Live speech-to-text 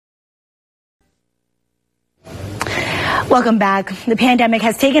Welcome back. The pandemic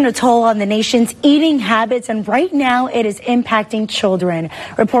has taken a toll on the nation's eating habits, and right now it is impacting children.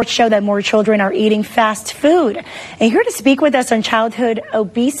 Reports show that more children are eating fast food. And here to speak with us on childhood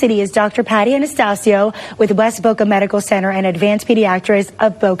obesity is Dr. Patty Anastasio with West Boca Medical Center and Advanced Pediatrics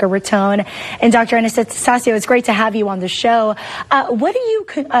of Boca Raton. And Dr. Anastasio, it's great to have you on the show. What do you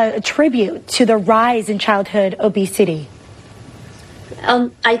attribute to the rise in childhood obesity?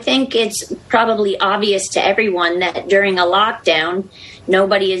 I think it's probably obvious to everyone that during a lockdown,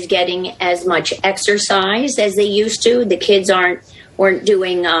 nobody is getting as much exercise as they used to. The kids weren't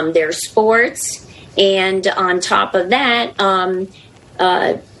doing their sports. And on top of that,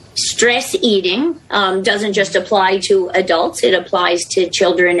 stress eating doesn't just apply to adults, it applies to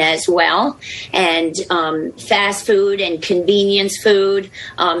children as well. And fast food and convenience food,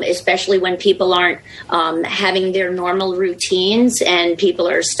 especially when people aren't having their normal routines and people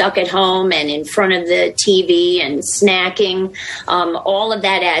are stuck at home and in front of the TV and snacking, all of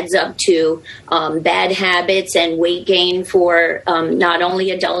that adds up to bad habits and weight gain for not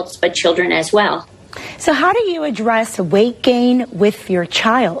only adults but children as well. So how do you address weight gain with your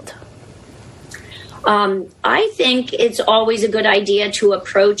child? I think it's always a good idea to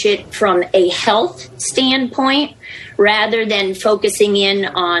approach it from a health standpoint rather than focusing in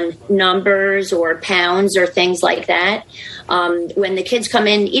on numbers or pounds or things like that. When the kids come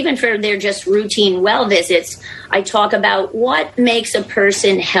in, even for their just routine well visits, I talk about what makes a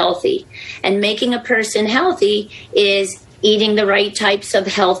person healthy. And making a person healthy is eating the right types of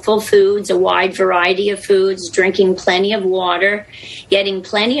healthful foods, a wide variety of foods, drinking plenty of water, getting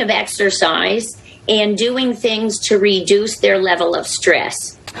plenty of exercise, and doing things to reduce their level of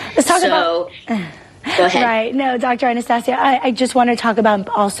stress. Let's talk Go ahead. Right. No, Dr. Anastasio, I just want to talk about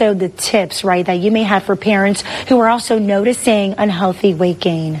also the tips, right, that you may have for parents who are also noticing unhealthy weight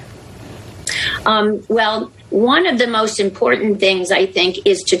gain. Well, one of the most important things, I think,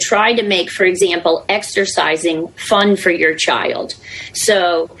 is to try to make, for example, exercising fun for your child.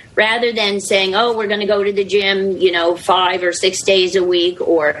 So rather than saying, oh, we're going to go to the gym, 5 or 6 days a week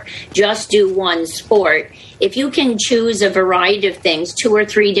or just do one sport, if you can choose a variety of things, 2 or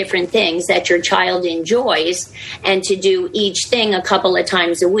 3 different things that your child enjoys, and to do each thing a couple of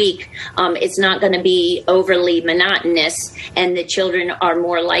times a week, it's not going to be overly monotonous, and the children are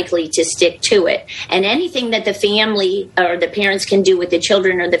more likely to stick to it. And anything that the family or the parents can do with the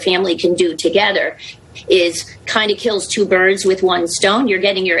children or the family can do together is kind of kills 2 birds with 1 stone. You're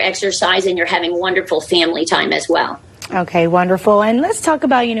getting your exercise and you're having wonderful family time as well. Okay, wonderful. And let's talk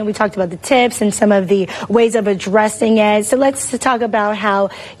about, we talked about the tips and some of the ways of addressing it. So let's talk about how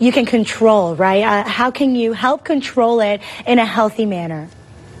you can control, right? How can you help control it in a healthy manner?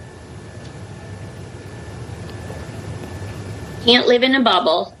 Can't live in a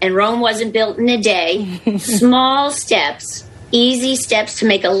bubble, and Rome wasn't built in a day. Small steps, easy steps to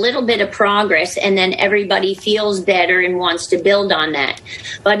make a little bit of progress, and then everybody feels better and wants to build on that.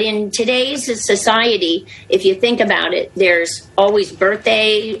 But in today's society, if you think about it, there's always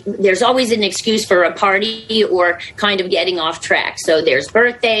there's always an excuse for a party or kind of getting off track. So there's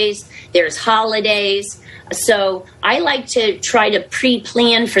birthdays, there's holidays. So I like to try to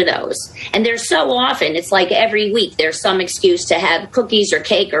pre-plan for those. And there's so often, it's like every week, there's some excuse to have cookies or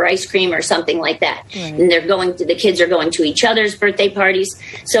cake or ice cream or something like that. Right. And the kids are going to each other's birthday parties.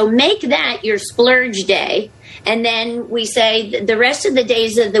 So make that your splurge day. And then we say the rest of the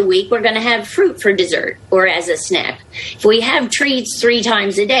days of the week, we're going to have fruit for dessert or as a snack. If we have treats 3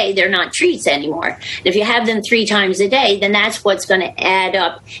 times a day, they're not treats anymore. And if you have them 3 times a day, then that's what's going to add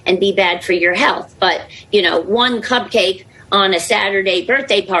up and be bad for your health. But, 1 cupcake on a Saturday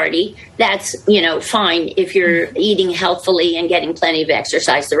birthday party, that's, fine if you're eating healthfully and getting plenty of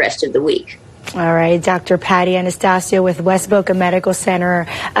exercise the rest of the week. All right, Dr. Patty Anastasio with West Boca Medical Center.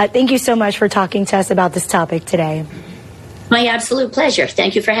 Thank you so much for talking to us about this topic today. My absolute pleasure.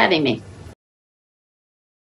 Thank you for having me.